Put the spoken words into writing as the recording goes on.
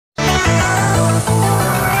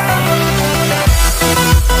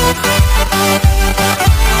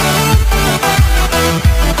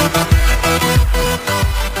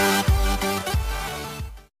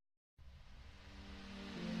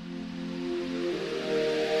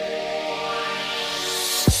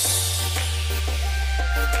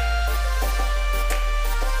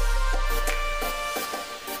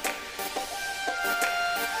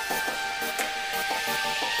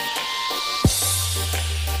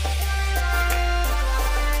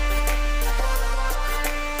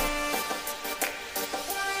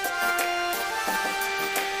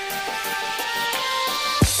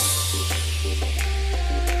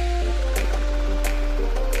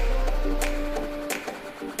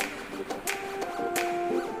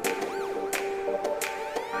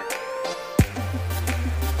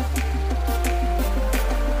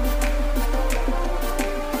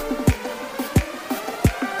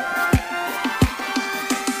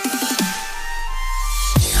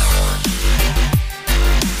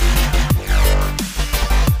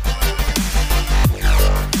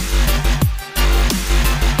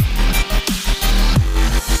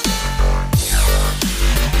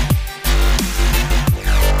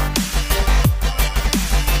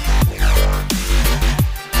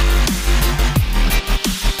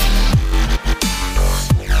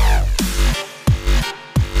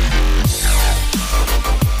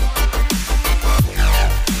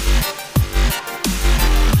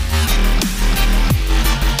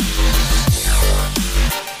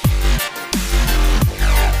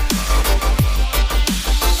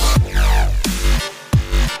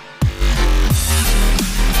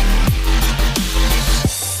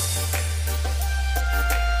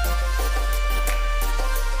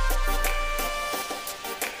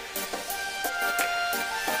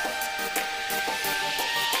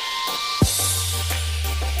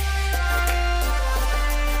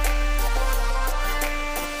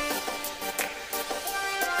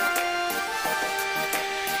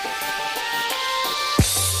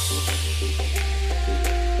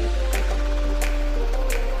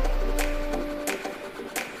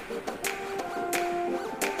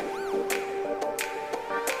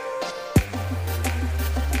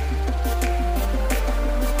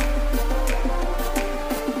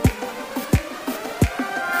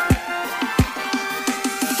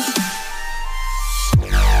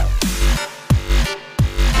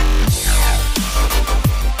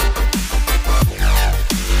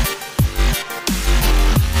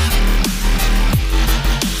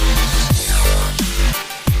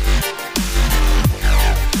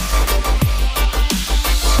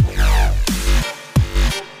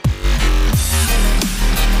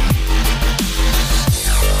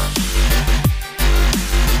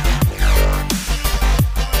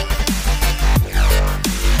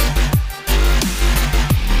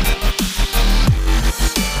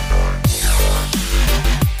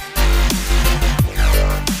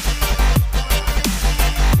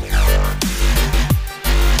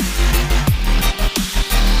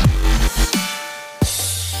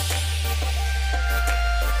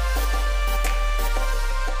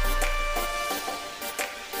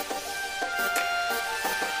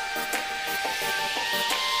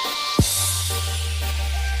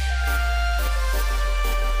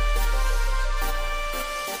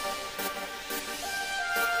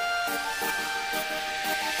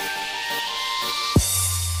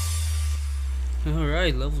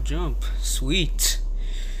Alright, level jump. Sweet.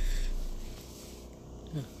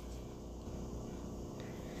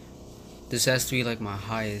 This has to be like my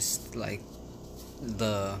highest, like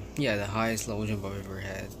the highest level jump I've ever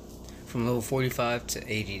had. From level 45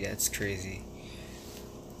 to 80, that's crazy.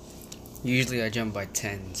 Usually I jump by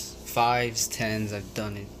 10s. 5s, 10s, I've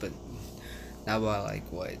done it, but not by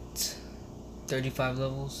like what, 35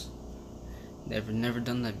 levels? Never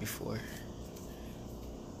done that before.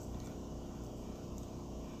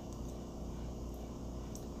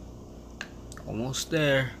 Almost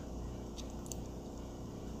there.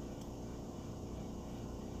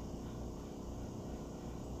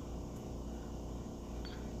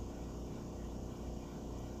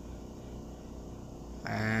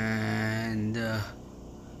 And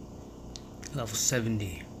level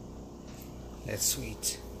 70. That's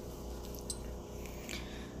sweet.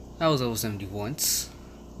 That was level 70 once.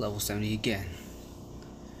 Level 70 again.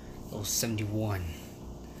 Level 71.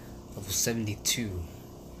 Level 72.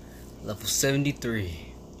 Level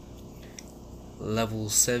 73. Level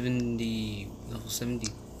 70. Level 70.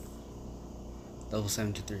 Level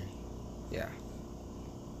 73. Yeah.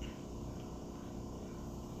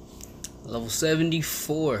 Level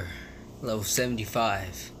 74. Level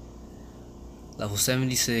 75. Level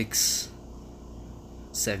 76.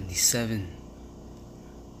 77.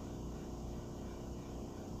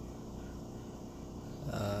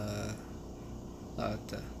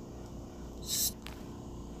 The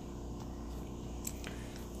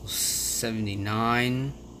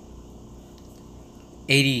 79.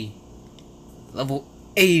 80. Level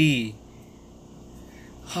 80.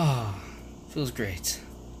 Ah, feels great.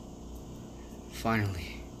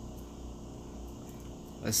 Finally.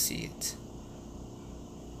 Let's see it.